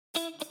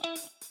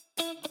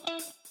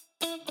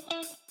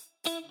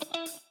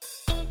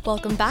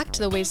Welcome back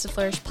to the Ways to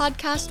Flourish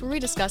podcast, where we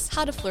discuss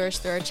how to flourish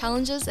through our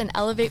challenges and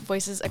elevate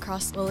voices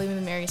across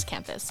William & Mary's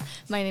campus.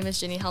 My name is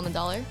Ginny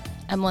Helmandaller.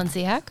 I'm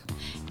Lindsay Heck.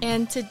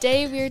 And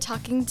today we are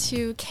talking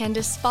to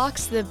Candice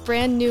Fox, the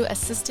brand new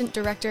Assistant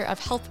Director of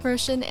Health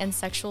Promotion and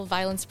Sexual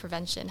Violence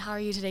Prevention. How are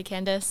you today,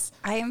 Candice?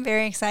 I am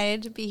very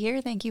excited to be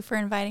here. Thank you for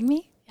inviting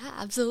me. Yeah,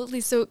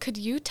 absolutely. So could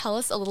you tell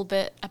us a little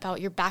bit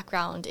about your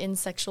background in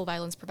sexual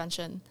violence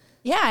prevention?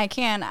 Yeah, I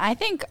can. I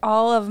think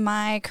all of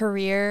my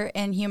career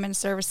in human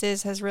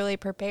services has really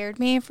prepared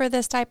me for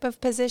this type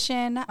of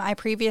position. I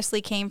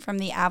previously came from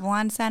the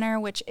Avalon Center,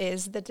 which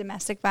is the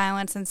Domestic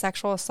Violence and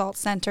Sexual Assault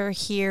Center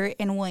here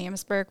in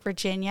Williamsburg,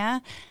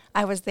 Virginia.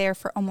 I was there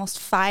for almost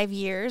 5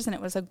 years, and it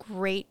was a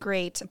great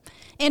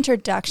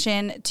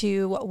introduction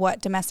to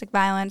what domestic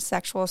violence,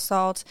 sexual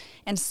assault,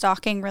 and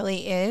stalking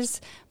really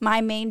is.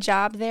 My main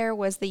job there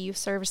was the youth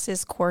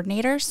services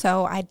coordinator,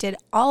 so I did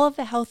all of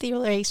the healthy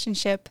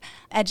relationship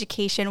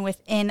education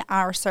within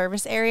our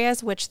service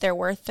areas, which there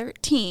were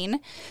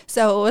 13.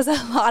 So it was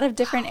a lot of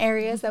different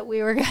areas that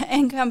we were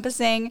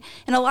encompassing,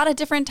 and a lot of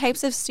different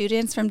types of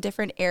students from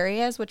different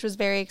areas, which was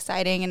very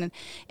exciting, and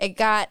it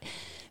got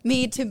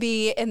me to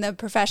be in the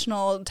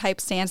professional type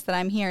stance that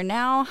I'm here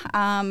now.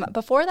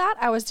 Before that,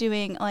 I was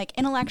doing like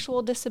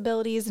intellectual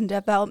disabilities and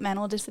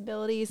developmental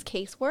disabilities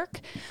casework,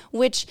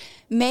 which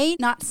may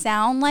not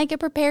sound like it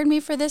prepared me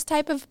for this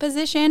type of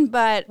position,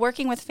 but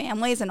working with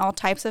families and all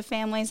types of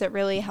families, it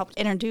really helped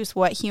introduce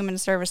what human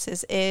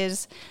services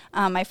is.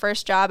 My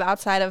first job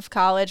outside of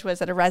college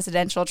was at a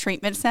residential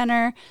treatment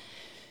center.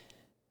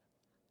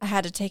 I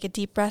had to take a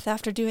deep breath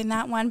after doing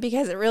that one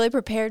because it really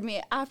prepared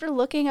me. After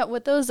looking at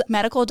what those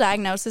medical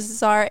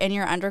diagnoses are in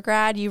your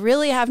undergrad, you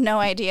really have no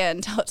idea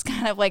until it's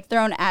kind of like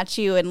thrown at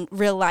you in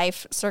real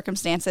life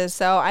circumstances.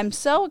 So I'm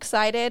so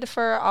excited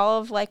for all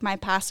of like my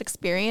past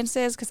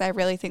experiences because I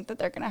really think that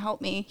they're going to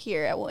help me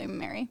here at William &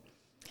 Mary.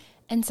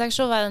 In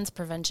sexual violence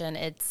prevention,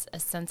 it's a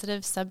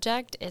sensitive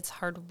subject. It's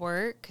hard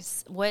work.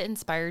 What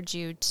inspired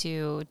you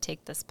to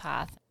take this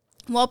path?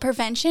 Well,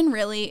 prevention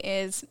really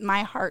is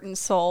my heart and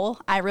soul.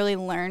 I really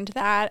learned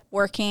that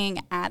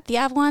working at the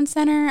Avalon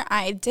Center.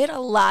 I did a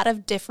lot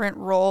of different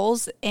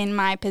roles in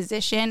my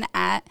position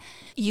at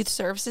Youth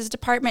Services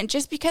Department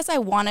just because I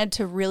wanted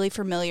to really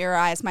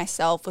familiarize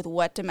myself with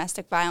what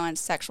domestic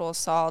violence, sexual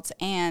assault,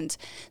 and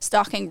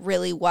stalking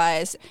really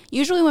was.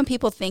 Usually when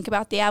people think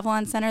about the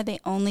Avalon Center, they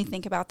only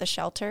think about the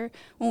shelter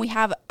when we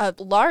have a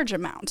large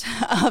amount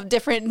of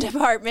different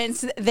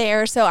departments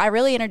there. So I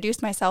really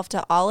introduced myself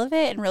to all of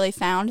it and really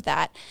found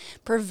that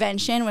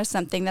prevention was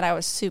something that I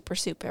was super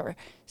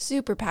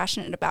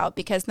passionate about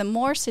because the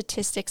more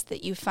statistics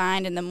that you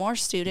find and the more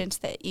students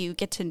that you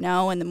get to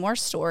know and the more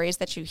stories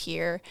that you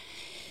hear,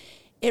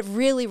 it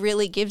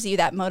really gives you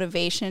that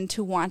motivation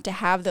to want to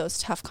have those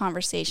tough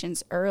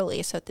conversations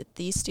early so that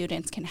these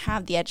students can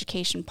have the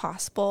education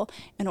possible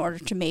in order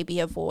to maybe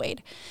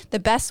avoid. The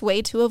best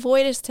way to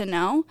avoid is to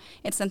know.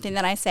 It's something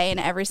that I say in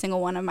every single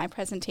one of my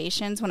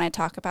presentations when I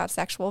talk about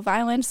sexual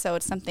violence. So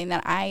it's something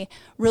that I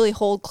really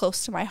hold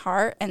close to my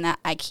heart and that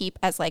I keep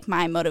as like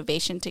my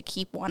motivation to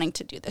keep wanting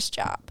to do this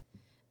job.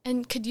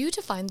 And could you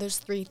define those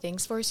three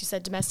things for us? You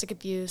said domestic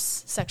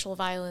abuse, sexual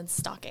violence,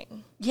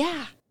 stalking.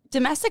 Yeah.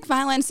 Domestic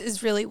violence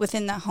is really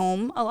within the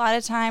home. A lot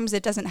of times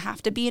it doesn't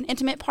have to be an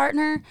intimate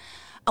partner.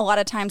 A lot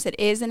of times it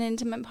is an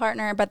intimate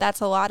partner, but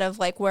that's a lot of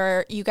like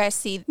where you guys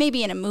see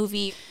maybe in a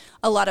movie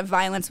a lot of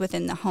violence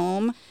within the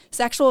home.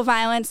 Sexual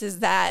violence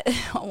is that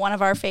one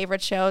of our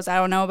favorite shows. I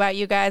don't know about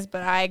you guys,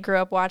 but I grew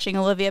up watching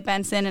Olivia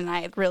Benson and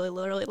I really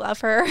literally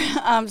love her.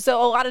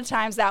 So a lot of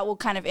times that will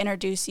kind of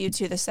introduce you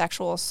to the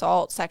sexual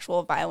assault,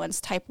 sexual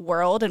violence type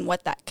world and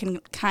what that can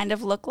kind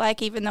of look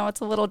like, even though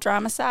it's a little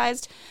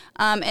dramatized.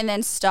 And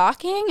then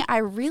stalking, I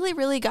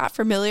really got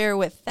familiar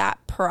with that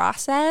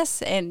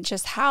process and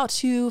just how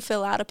to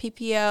fill out a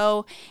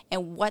PPO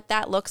and what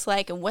that looks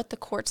like and what the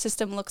court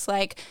system looks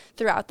like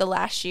throughout the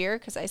last year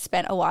because I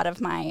spent a lot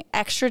of my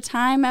extra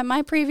time at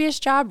my previous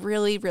job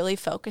really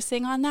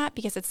focusing on that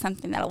because it's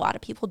something that a lot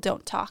of people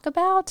don't talk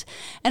about,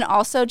 and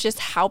also just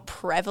how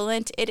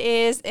prevalent it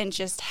is and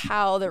just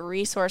how the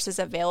resources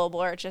available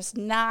are just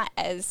not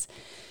as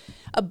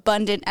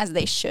abundant as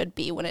they should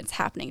be when it's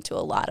happening to a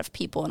lot of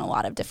people in a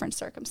lot of different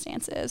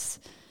circumstances.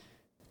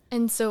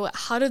 And so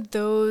how did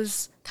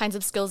those kinds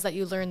of skills that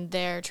you learned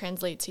there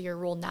translate to your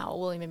role now at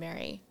William &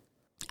 Mary?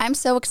 I'm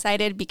so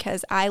excited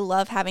because I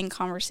love having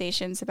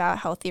conversations about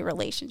healthy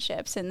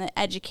relationships and the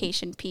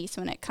education piece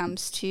when it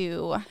comes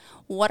to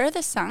what are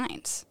the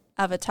signs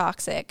of a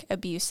toxic,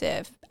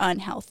 abusive,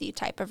 unhealthy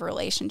type of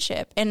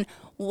relationship and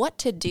what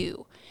to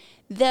do.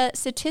 The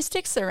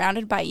statistics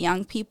surrounded by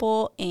young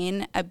people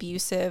in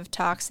abusive,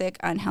 toxic,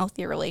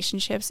 unhealthy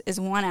relationships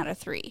is 1 out of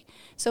 3.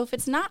 So if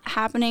it's not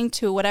happening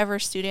to whatever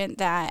student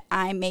that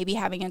I may be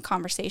having a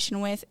conversation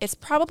with, it's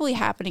probably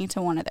happening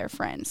to one of their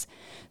friends.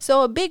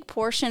 So a big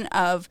portion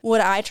of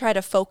what I try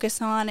to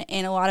focus on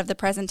in a lot of the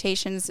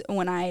presentations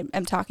when I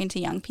am talking to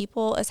young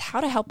people is how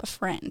to help a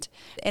friend.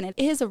 And it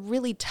is a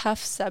really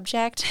tough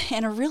subject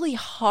and a really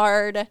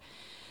hard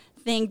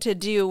thing to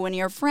do when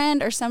your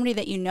friend or somebody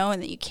that you know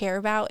and that you care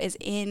about is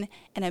in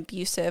an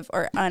abusive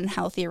or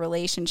unhealthy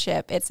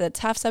relationship. It's a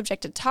tough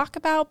subject to talk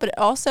about, but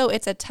also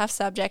it's a tough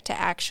subject to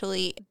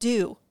actually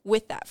do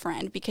with that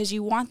friend, because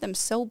you want them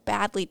so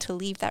badly to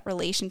leave that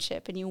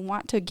relationship, and you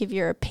want to give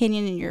your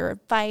opinion and your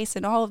advice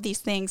and all of these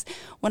things,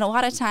 when a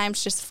lot of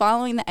times just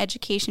following the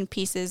education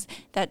pieces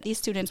that these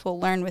students will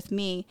learn with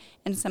me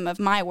in some of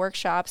my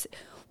workshops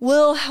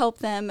will help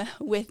them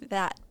with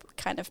that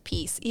kind of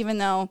piece. Even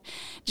though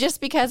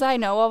just because I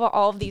know of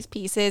all of these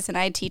pieces and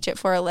I teach it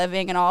for a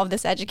living and all of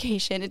this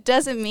education, it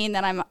doesn't mean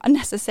that I'm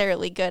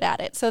necessarily good at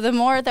it. So the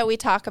more that we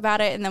talk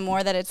about it and the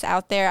more that it's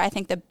out there, I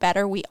think the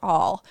better we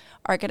all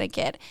are going to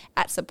get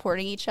at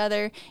supporting each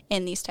other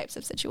in these types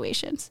of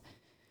situations.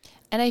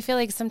 And I feel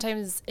like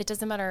sometimes it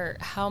doesn't matter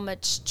how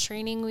much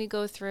training we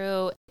go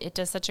through. It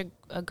does such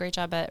a great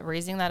job at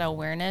raising that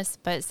awareness.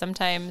 But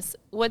sometimes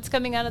what's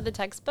coming out of the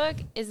textbook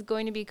is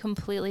going to be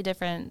completely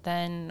different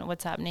than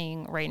what's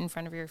happening right in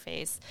front of your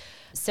face.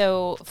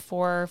 So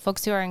for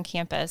folks who are on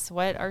campus,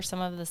 what are some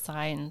of the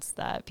signs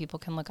that people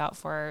can look out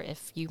for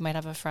if you might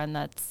have a friend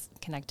that's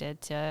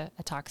connected to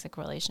a toxic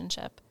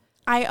relationship?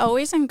 I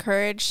always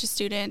encourage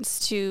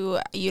students to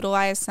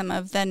utilize some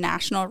of the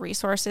national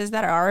resources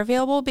that are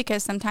available,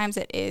 because sometimes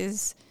it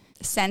is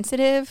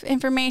sensitive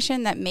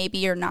information that maybe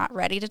you're not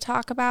ready to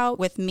talk about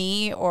with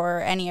me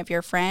or any of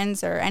your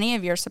friends or any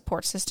of your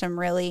support system,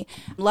 really.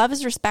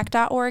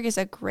 Loveisrespect.org is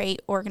a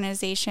great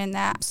organization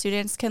that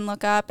students can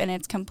look up, and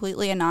it's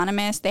completely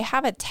anonymous. They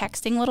have a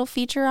texting little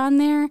feature on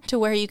there to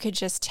where you could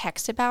just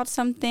text about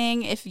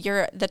something if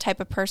you're the type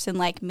of person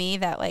like me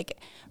that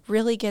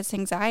really gets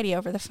anxiety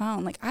over the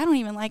phone. I don't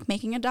even like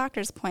making a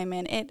doctor's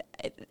appointment.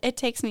 It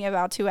takes me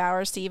about 2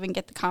 hours to even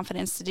get the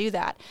confidence to do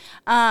that.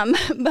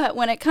 But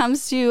when it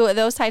comes to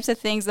those types of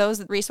things,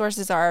 those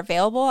resources are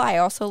available. I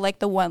also like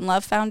the One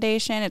Love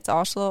Foundation. It's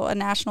also a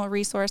national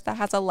resource that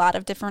has a lot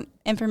of different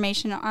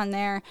information on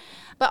there.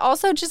 But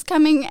also just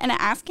coming and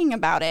asking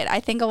about it.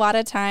 I think a lot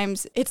of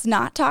times it's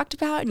not talked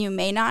about and you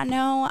may not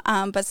know,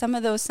 but some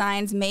of those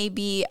signs may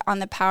be on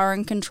the power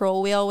and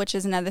control wheel, which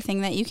is another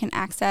thing that you can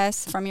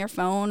access from your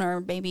phone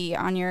or maybe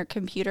on your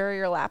computer or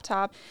your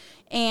laptop.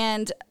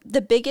 And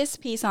the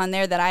biggest piece on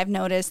there that I've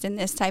noticed in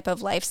this type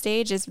of life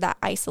stage is that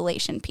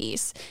isolation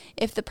piece.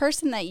 If the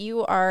person that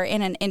you are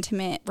in an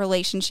intimate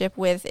relationship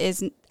with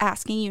is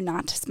asking you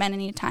not to spend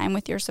any time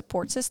with your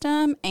support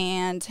system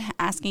and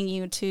asking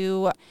you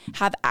to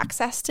have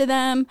access to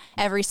them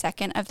every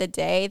second of the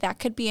day, that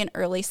could be an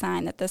early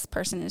sign that this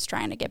person is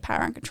trying to get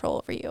power and control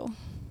over you.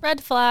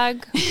 Red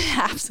flag.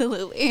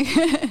 Absolutely.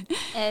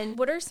 And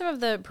what are some of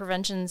the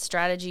prevention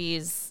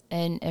strategies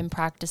and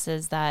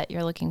practices that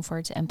you're looking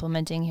forward to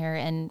implementing here,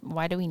 and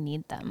why do we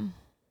need them?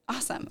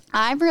 Awesome.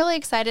 I'm really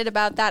excited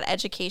about that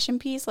education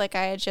piece, like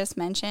I had just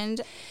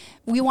mentioned.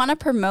 We want to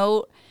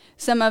promote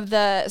some of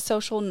the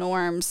social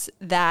norms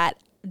that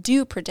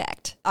do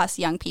protect us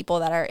young people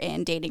that are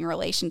in dating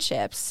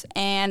relationships.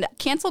 And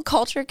cancel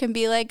culture can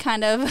be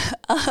kind of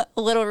a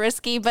little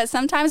risky, but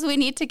sometimes we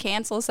need to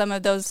cancel some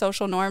of those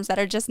social norms that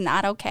are just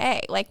not okay.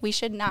 We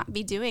should not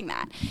be doing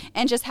that.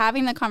 And just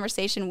having the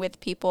conversation with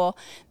people,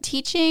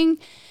 teaching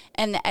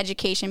and the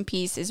education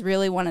piece is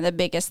really one of the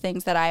biggest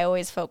things that I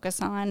always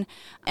focus on.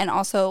 And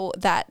also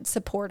that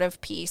supportive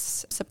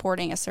piece,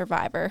 supporting a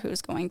survivor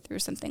who's going through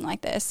something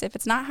like this. If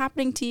it's not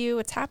happening to you,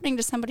 it's happening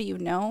to somebody you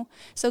know.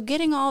 So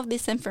getting all of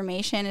this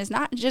information is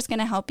not just going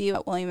to help you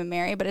at William &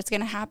 Mary, but it's going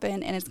to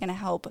happen and it's going to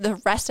help the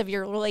rest of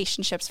your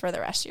relationships for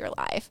the rest of your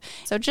life.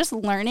 So just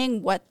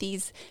learning what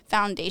these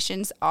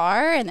foundations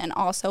are, and then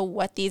also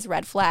what these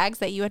red flags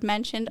that you had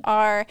mentioned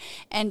are,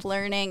 and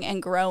learning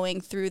and growing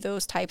through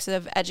those types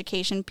of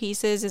education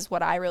pieces is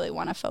what I really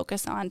want to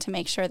focus on to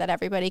make sure that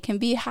everybody can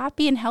be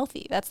happy and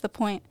healthy. That's the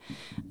point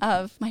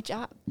of my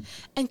job.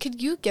 And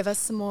could you give us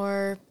some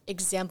more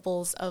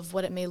examples of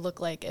what it may look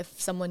like if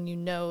someone you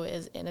know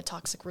is in a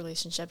toxic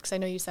relationship? Because I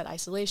know you said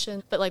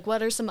isolation, but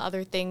what are some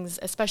other things,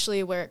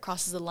 especially where it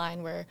crosses the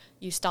line where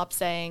you stop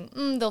saying,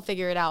 they'll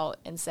figure it out,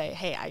 and say,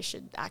 hey, I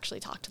should actually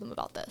talk to them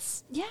about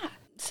this? Yeah.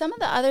 Some of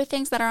the other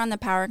things that are on the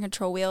power and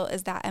control wheel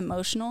is that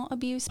emotional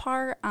abuse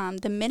part.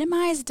 The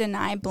minimize,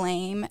 deny,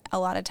 blame. A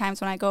lot of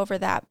times when I go over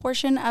that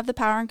portion of the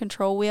power and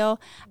control wheel,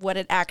 what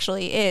it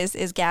actually is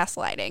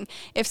gaslighting.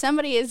 If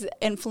somebody is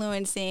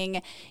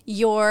influencing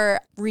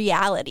your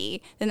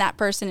reality, then that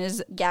person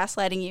is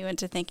gaslighting you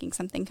into thinking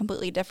something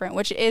completely different,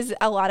 which is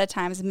a lot of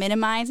times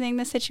minimizing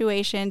the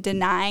situation,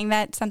 denying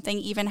that something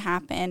even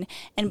happened,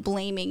 and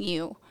blaming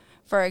you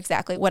for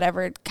exactly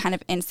whatever kind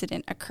of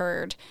incident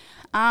occurred.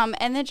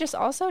 And then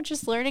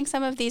just learning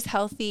some of these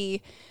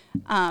healthy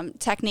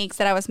techniques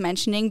that I was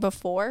mentioning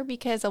before,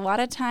 because a lot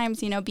of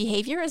times,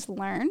 behavior is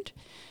learned.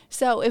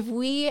 So if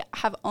we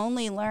have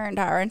only learned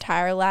our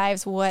entire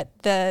lives what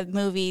the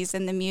movies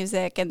and the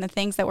music and the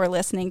things that we're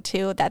listening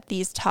to, that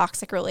these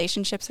toxic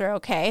relationships are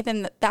okay,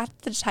 then that's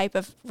the type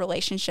of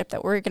relationship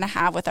that we're going to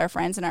have with our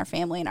friends and our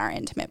family and our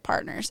intimate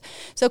partners.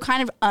 So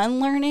kind of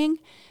unlearning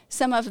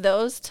some of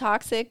those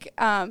toxic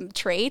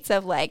traits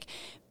of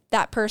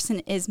that person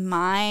is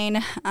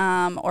mine,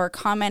 or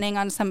commenting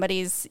on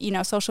somebody's,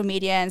 social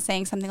media and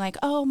saying something like,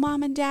 oh,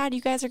 mom and dad, you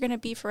guys are going to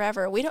be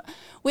forever. We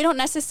don't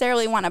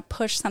necessarily want to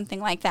push something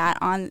like that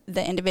on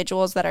the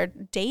individuals that are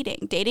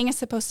dating. Dating is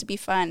supposed to be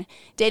fun.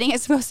 Dating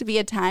is supposed to be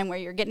a time where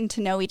you're getting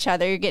to know each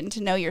other, you're getting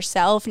to know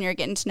yourself, and you're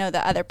getting to know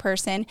the other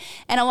person.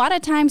 And a lot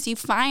of times you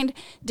find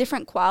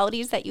different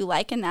qualities that you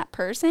like in that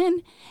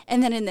person,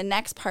 and then in the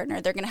next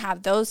partner, they're going to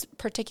have those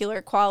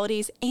particular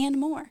qualities and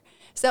more.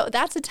 So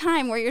that's a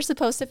time where you're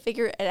supposed to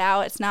figure it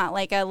out. It's not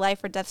like a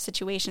life or death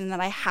situation that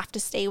I have to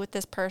stay with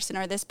this person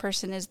or this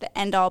person is the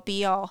end all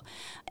be all.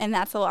 And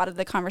that's a lot of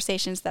the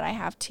conversations that I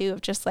have too,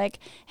 of just like,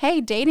 hey,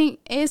 dating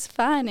is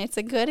fun. It's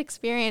a good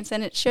experience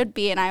and it should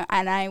be. And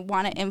I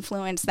want to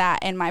influence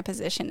that in my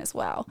position as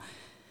well.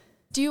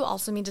 Do you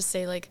also mean to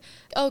say like,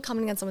 oh,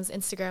 commenting on someone's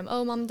Instagram,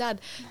 oh, mom and dad,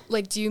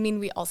 like, do you mean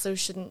we also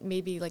shouldn't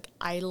maybe like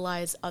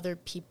idolize other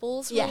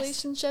people's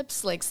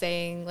relationships? Like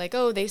saying like,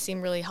 oh, they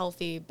seem really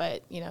healthy,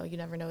 but you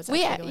never know what's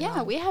actually going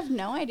on. We have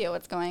no idea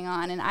what's going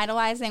on. And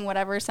idolizing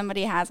whatever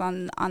somebody has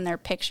on their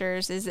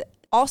pictures is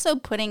also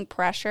putting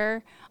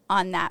pressure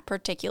on that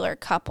particular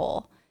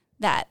couple,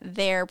 that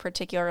their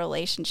particular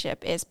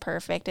relationship is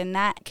perfect. And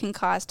that can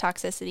cause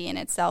toxicity in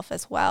itself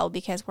as well,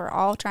 because we're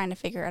all trying to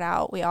figure it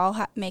out. We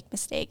all make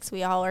mistakes.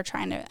 We all are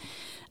trying to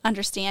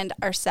understand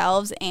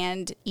ourselves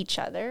and each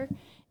other.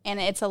 And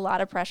it's a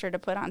lot of pressure to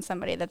put on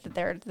somebody that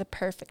they're the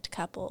perfect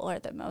couple or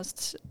the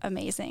most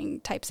amazing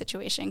type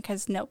situation,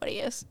 because nobody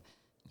is.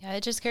 Yeah,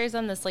 it just carries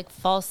on this like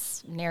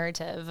false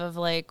narrative of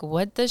like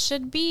what this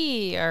should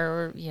be,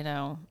 or,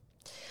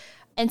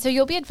 And so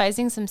you'll be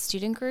advising some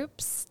student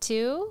groups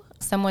too,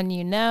 someone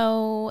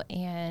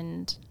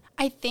and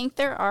I think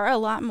there are a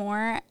lot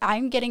more.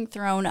 I'm getting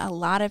thrown a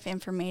lot of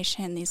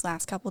information these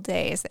last couple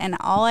days, and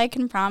all I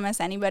can promise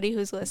anybody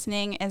who's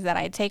listening is that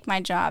I take my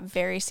job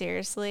very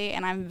seriously,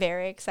 and I'm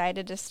very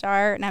excited to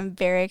start, and I'm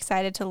very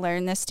excited to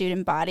learn this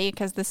student body,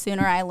 because the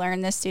sooner I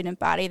learn this student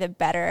body, the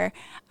better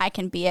I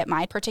can be at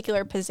my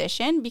particular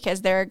position,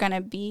 because there are going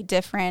to be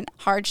different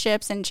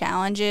hardships and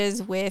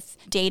challenges with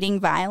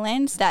dating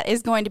violence that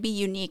is going to be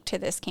unique to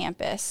this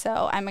campus.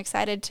 So I'm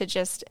excited to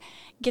just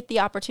get the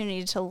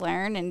opportunity to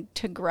learn and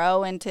to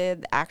grow and to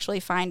actually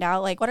find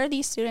out, like, what are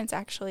these students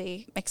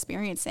actually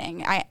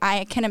experiencing?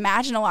 I can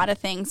imagine a lot of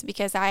things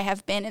because I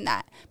have been in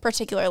that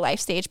particular life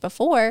stage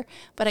before,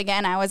 but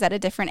again, I was at a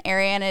different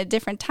area and at a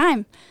different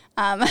time.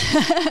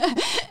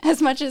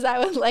 As much as I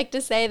would like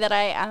to say that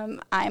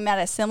I'm at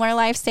a similar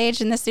life stage,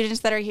 and the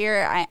students that are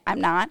here,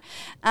 I'm not.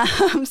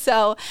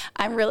 So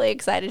I'm really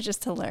excited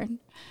just to learn.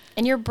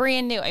 And you're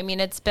brand new. I mean,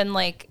 it's been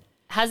like,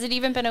 has it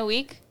even been a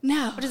week?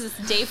 No. What is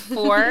this, day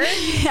 4?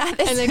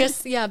 And I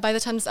guess, by the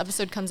time this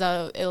episode comes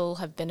out, it'll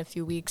have been a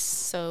few weeks,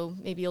 so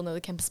maybe you'll know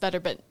the campus better.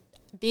 But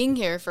being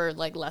here for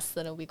like less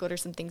than a week, what are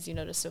some things you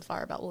noticed so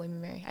far about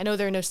William & Mary? I know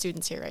there are no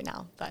students here right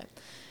now, but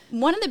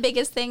one of the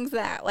biggest things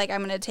that like I'm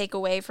going to take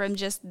away from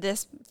just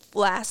this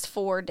last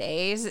 4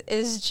 days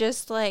is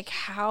just like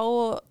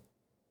how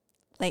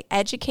like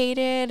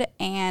educated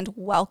and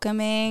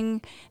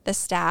welcoming the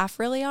staff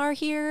really are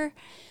here.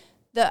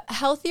 The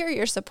healthier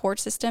your support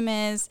system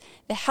is,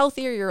 the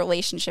healthier your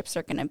relationships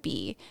are going to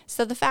be.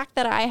 So the fact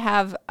that I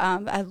have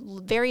a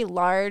very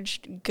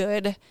large,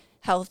 good,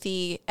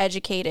 healthy,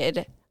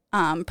 educated,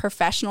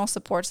 professional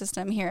support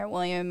system here at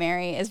William &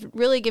 Mary is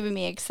really giving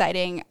me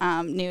exciting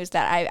news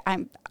that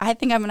I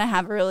think I'm going to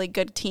have a really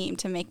good team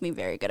to make me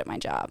very good at my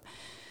job.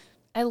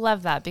 I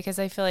love that, because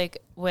I feel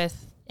like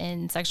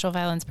in sexual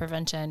violence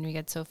prevention, we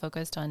get so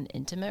focused on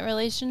intimate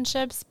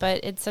relationships, but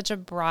it's such a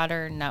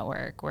broader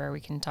network where we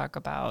can talk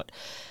about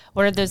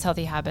what are those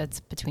healthy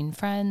habits between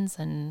friends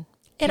and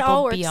it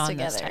all works beyond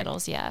together. Those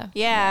titles.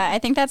 Yeah. I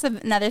think that's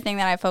another thing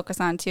that I focus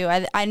on too.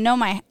 I know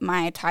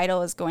my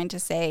title is going to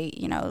say,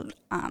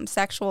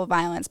 sexual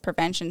violence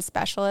prevention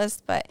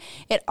specialist, but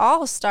it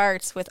all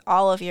starts with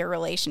all of your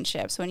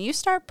relationships. When you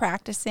start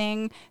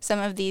practicing some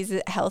of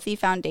these healthy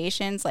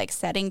foundations, like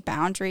setting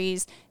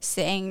boundaries,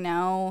 saying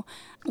no,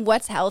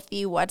 what's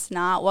healthy, what's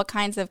not, what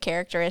kinds of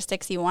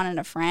characteristics you want in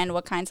a friend,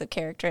 what kinds of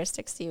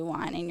characteristics do you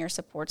want in your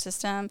support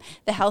system,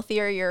 the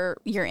healthier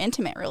your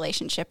intimate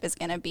relationship is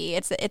going to be.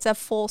 It's a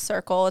full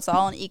circle. It's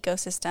all an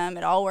ecosystem.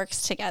 It all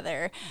works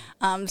together.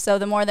 So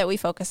the more that we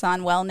focus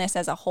on wellness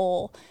as a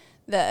whole,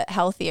 the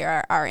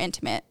healthier our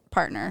intimate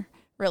partner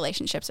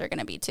relationships are going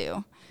to be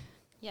too.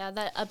 Yeah,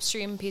 that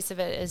upstream piece of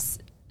it is,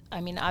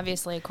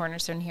 obviously a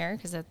cornerstone here,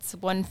 because it's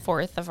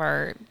 1/4 of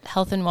our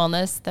health and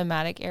wellness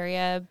thematic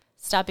area,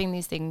 stopping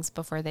these things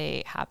before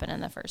they happen in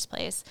the first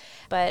place.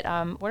 But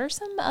what are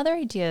some other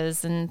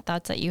ideas and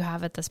thoughts that you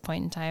have at this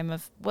point in time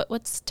of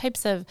what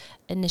types of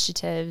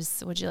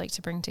initiatives would you like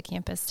to bring to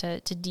campus to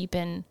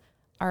deepen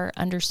our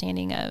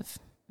understanding of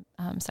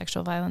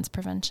sexual violence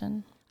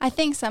prevention? I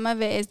think some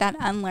of it is that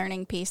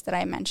unlearning piece that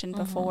I mentioned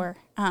before.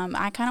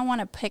 I kind of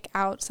want to pick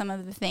out some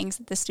of the things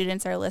that the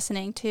students are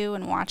listening to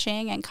and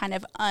watching and kind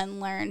of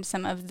unlearn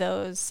some of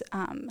those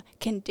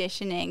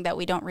conditioning that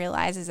we don't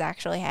realize is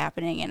actually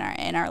happening in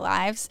our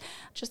lives.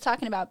 Just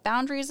talking about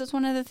boundaries is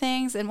one of the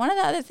things. And one of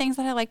the other things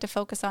that I like to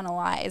focus on a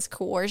lot is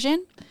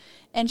coercion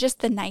and just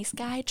the nice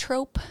guy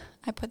trope.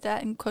 I put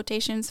that in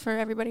quotations for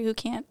everybody who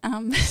can't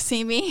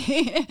see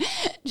me.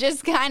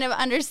 Just kind of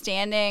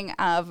understanding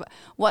of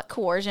what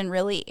coercion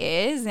really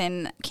is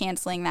and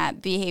canceling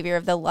that behavior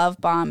of the love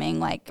bombing,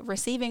 like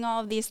receiving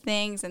all of these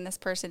things and this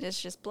person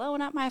is just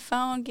blowing up my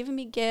phone, giving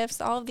me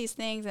gifts, all of these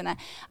things. And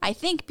I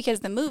think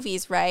because the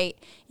movie's right,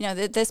 you know,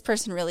 that this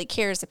person really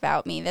cares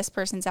about me. This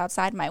person's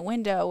outside my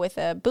window with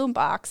a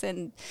boombox,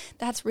 and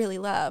that's really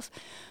love.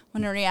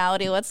 When in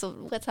reality, let's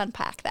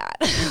unpack that.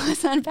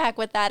 Let's unpack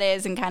what that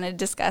is and kind of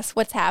discuss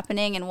what's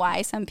happening and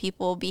why some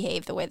people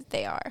behave the way that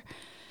they are.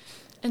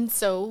 And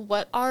so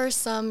what are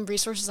some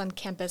resources on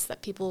campus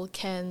that people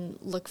can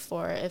look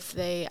for if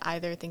they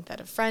either think that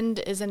a friend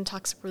is in a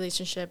toxic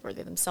relationship or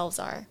they themselves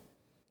are?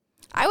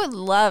 I would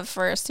love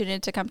for a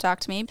student to come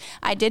talk to me.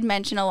 I did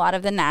mention a lot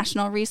of the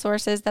national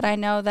resources that I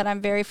know that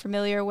I'm very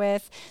familiar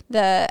with.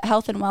 The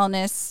Health and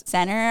Wellness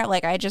Center,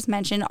 like I just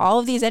mentioned, all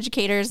of these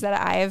educators that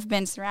I have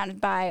been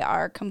surrounded by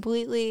are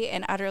completely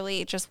and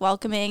utterly just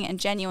welcoming and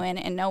genuine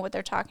and know what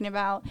they're talking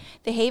about.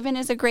 The Haven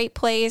is a great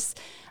place.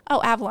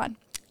 Oh, Avalon.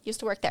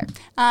 Used to work there.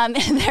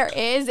 There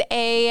is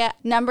a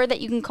number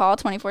that you can call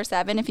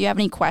 24/7 if you have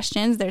any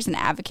questions. There's an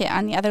advocate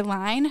on the other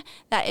line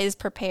that is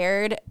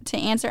prepared to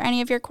answer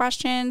any of your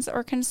questions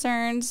or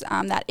concerns.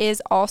 That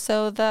is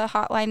also the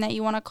hotline that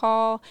you want to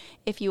call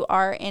if you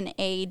are in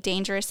a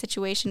dangerous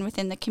situation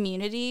within the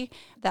community.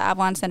 The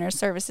Avalon Center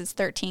services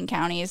 13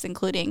 counties,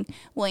 including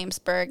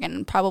Williamsburg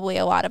and probably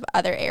a lot of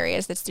other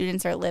areas that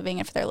students are living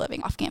if they're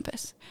living off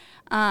campus.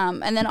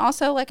 And then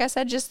also, like I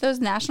said, just those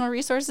national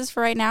resources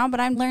for right now, but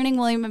I'm learning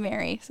William &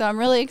 Mary. So I'm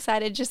really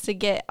excited just to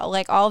get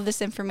like all of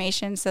this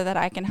information so that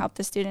I can help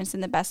the students in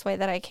the best way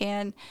that I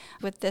can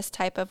with this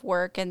type of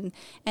work and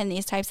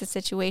these types of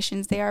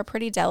situations. They are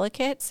pretty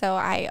delicate. So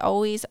I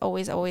always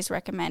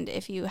recommend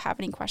if you have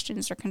any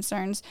questions or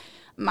concerns,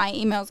 my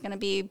email is going to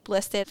be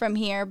listed from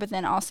here, but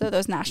then also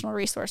those national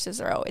resources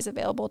are always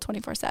available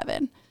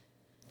 24/7.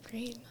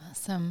 Great.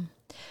 Awesome.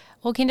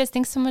 Well, Candice,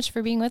 thanks so much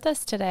for being with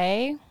us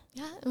today.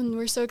 Yeah, and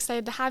we're so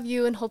excited to have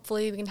you, and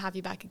hopefully we can have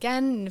you back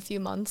again in a few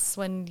months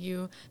when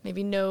you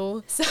maybe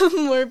know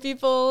some more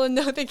people and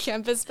know the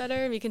campus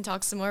better. We can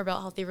talk some more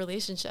about healthy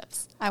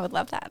relationships. I would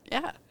love that.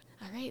 Yeah.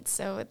 All right,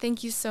 so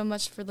thank you so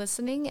much for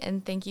listening,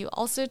 and thank you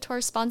also to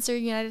our sponsor,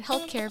 United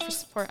Healthcare, for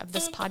support of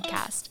this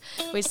podcast.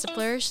 Ways to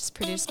Flourish is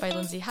produced by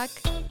Lindsay Heck,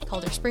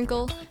 Calder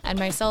Sprinkle, and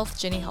myself,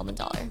 Jenny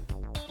Helmandaller.